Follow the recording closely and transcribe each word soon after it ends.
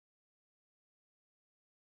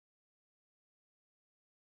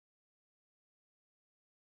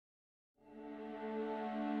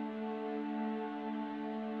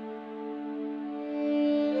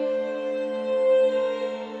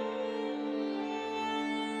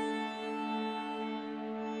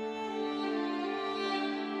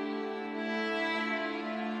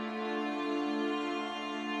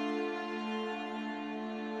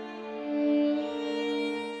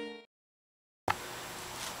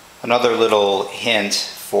Another little hint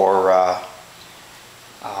for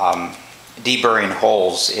deburring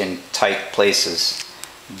holes in tight places.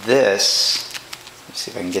 This, let's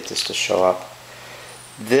see if I can get this to show up.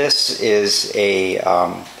 This is a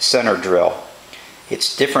center drill.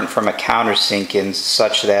 It's different from a countersink in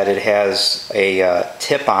such that it has a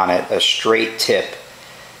tip on it, a straight tip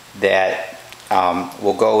that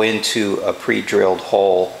will go into a pre-drilled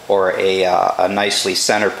hole or a nicely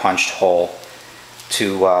center punched hole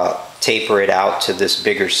to taper it out to this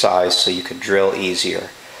bigger size so you could drill easier.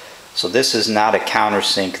 So this is not a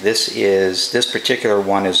countersink. This particular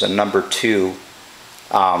one is a number 2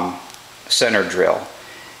 center drill.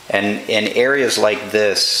 And in areas like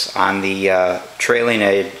this, on the trailing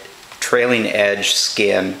edge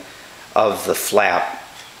skin of the flap,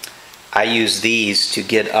 I use these to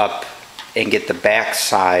get up and get the back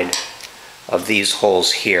side of these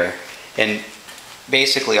holes here. And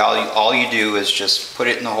basically all you do is just put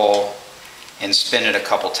it in the hole and spin it a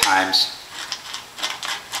couple times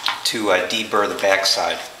to deburr the back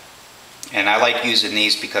side. And I like using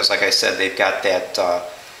these because, like I said, they've got that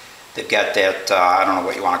I don't know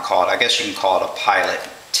what you want to call it. I guess you can call it a pilot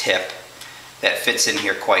tip that fits in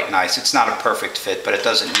here quite nice. It's not a perfect fit, but it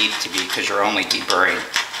doesn't need to be because you're only deburring.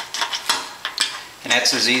 And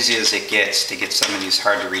that's as easy as it gets to get some of these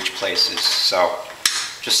hard to reach places. So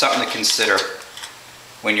just something to consider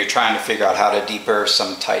when you're trying to figure out how to deburr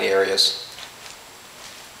some tight areas.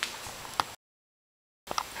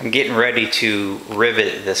 I'm getting ready to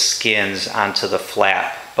rivet the skins onto the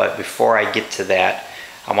flap, but before I get to that,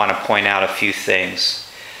 I want to point out a few things.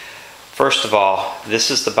 First of all,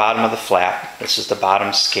 this is the bottom of the flap. This is the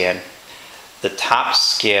bottom skin. The top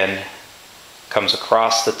skin comes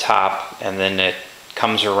across the top and then it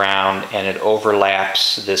comes around and it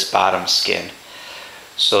overlaps this bottom skin.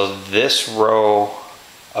 So this row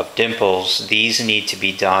of dimples, these need to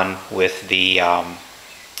be done with the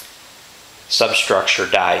substructure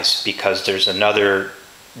dies because there's another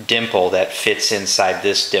dimple that fits inside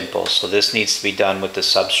this dimple. So this needs to be done with the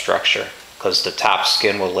substructure because the top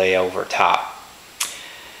skin will lay over top.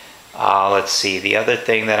 Let's see, the other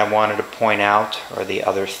thing that I wanted to point out, or the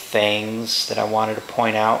other things that I wanted to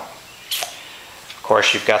point out, of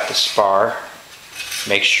course you've got the spar.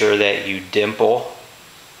 Make sure that you dimple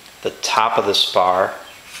the top of the spar.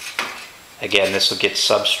 Again, this will get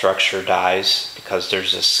substructure dies because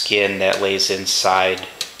there's a skin that lays inside.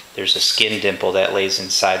 There's a skin dimple that lays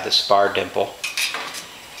inside the spar dimple.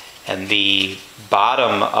 And the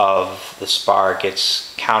bottom of the spar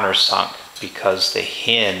gets countersunk because the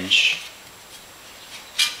hinge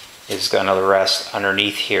is going to rest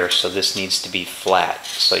underneath here, so this needs to be flat.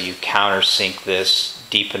 So you countersink this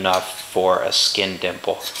deep enough for a skin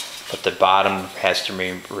dimple, but the bottom has to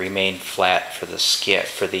remain flat for the skin,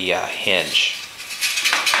 for the hinge.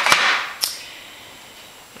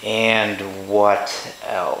 And what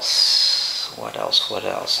else? What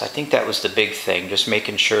else? I think that was the big thing, just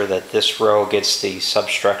making sure that this row gets the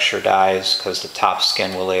substructure dies because the top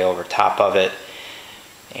skin will lay over top of it.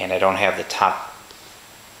 And I don't have the top,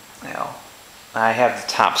 well, I have the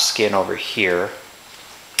top skin over here.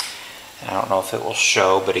 I don't know if it will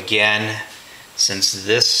show, but again, since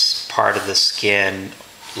this part of the skin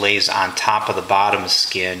lays on top of the bottom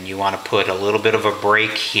skin, you want to put a little bit of a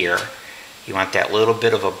break here. You want that little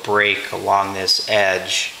bit of a break along this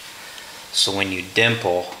edge so when you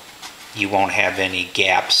dimple you won't have any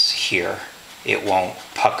gaps here. It won't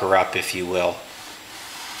pucker up, if you will.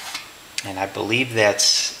 And I believe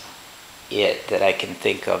that's it that I can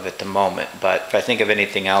think of at the moment, but if I think of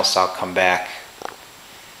anything else I'll come back.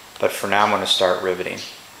 But for now I'm going to start riveting.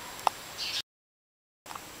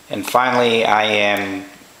 And finally I am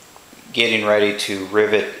getting ready to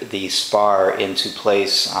rivet the spar into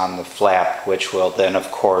place on the flap, which will then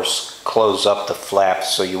of course close up the flap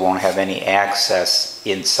so you won't have any access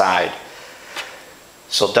inside.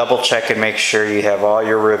 So double check and make sure you have all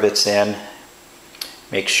your rivets in.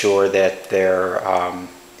 Make sure that they're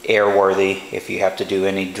airworthy. If you have to do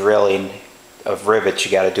any drilling of rivets,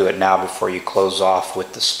 you got to do it now before you close off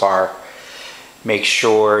with the spar. Make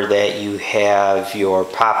sure that you have your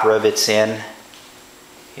pop rivets in.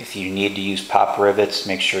 If you need to use pop rivets,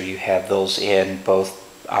 make sure you have those in both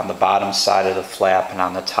on the bottom side of the flap and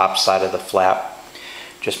on the top side of the flap.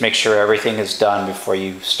 Just make sure everything is done before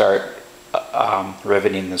you start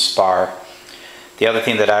riveting the spar. The other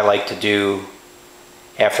thing that I like to do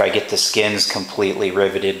after I get the skins completely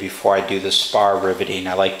riveted, before I do the spar riveting,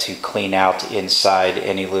 I like to clean out inside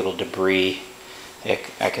any little debris.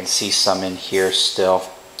 I can see some in here still.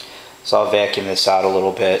 So I'll vacuum this out a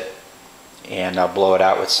little bit and I'll blow it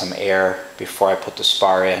out with some air before I put the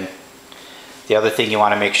spar in. The other thing you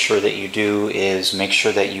want to make sure that you do is make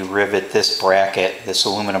sure that you rivet this bracket, this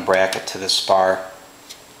aluminum bracket, to the spar.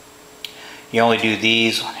 You only do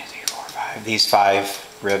these, 1, 2, 3, 4, 5, these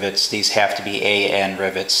 5 rivets. These have to be AN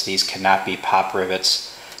rivets. These cannot be pop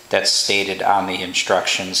rivets. That's stated on the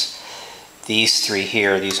instructions. These 3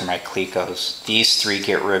 here, these are my clecos. These 3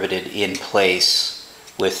 get riveted in place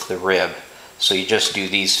with the rib. So you just do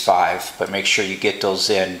these 5, but make sure you get those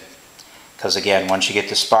in, because again, once you get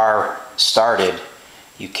the spar started,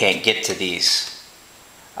 you can't get to these.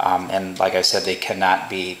 And like I said, they cannot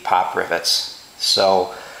be pop rivets.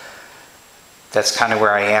 So that's kind of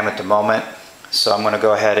where I am at the moment. So I'm going to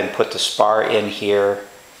go ahead and put the spar in here.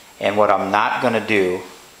 And what I'm not going to do,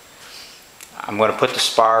 I'm going to put the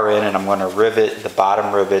spar in and I'm going to rivet the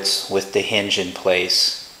bottom rivets with the hinge in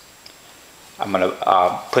place. I'm going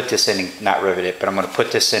to put this in, not rivet it, but I'm going to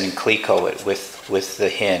put this in and cleco it with the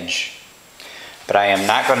hinge. But I am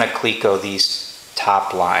not going to cleco these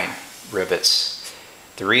top line rivets.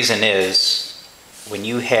 The reason is, when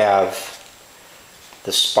you have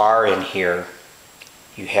the spar in here,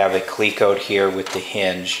 you have it clecoed here with the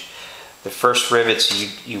hinge. The first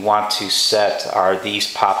rivets you want to set are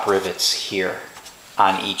these pop rivets here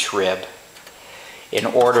on each rib. In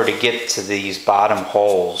order to get to these bottom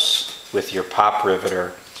holes with your pop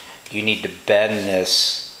riveter, you need to bend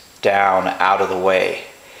this down out of the way.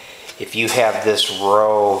 If you have this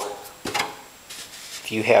row,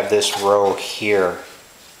 here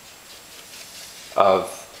of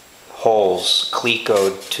holes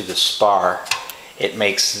clecoed to the spar, it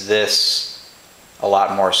makes this a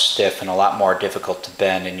lot more stiff and a lot more difficult to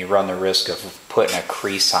bend, and you run the risk of putting a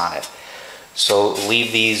crease on it. So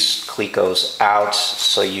leave these clecos out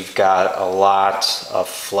so you've got a lot of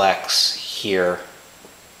flex here,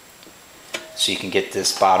 so you can get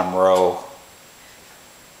this bottom row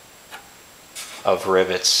of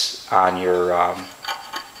rivets on your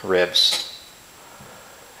ribs.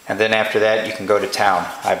 And then after that you can go to town,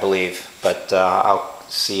 I believe, but I'll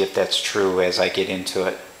see if that's true as I get into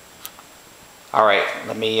it. Alright,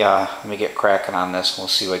 let me get cracking on this and we'll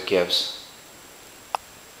see what gives.